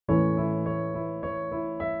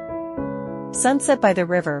Sunset by the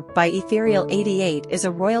River by Ethereal 88 is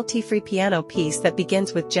a royalty-free piano piece that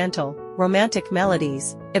begins with gentle, romantic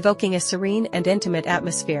melodies, evoking a serene and intimate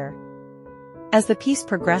atmosphere. As the piece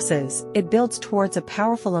progresses, it builds towards a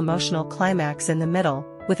powerful emotional climax in the middle,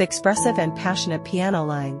 with expressive and passionate piano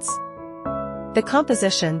lines. The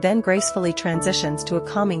composition then gracefully transitions to a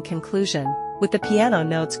calming conclusion, with the piano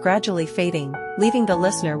notes gradually fading, leaving the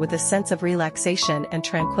listener with a sense of relaxation and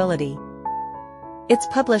tranquility. It's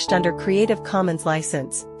published under Creative Commons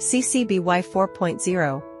license, CC BY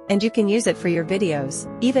 4.0, and you can use it for your videos,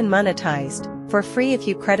 even monetized, for free if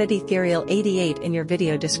you credit Ethereal 88 in your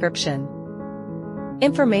video description.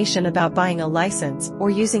 Information about buying a license or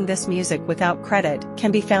using this music without credit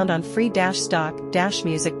can be found on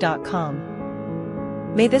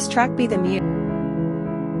free-stock-music.com. May this track be the muse.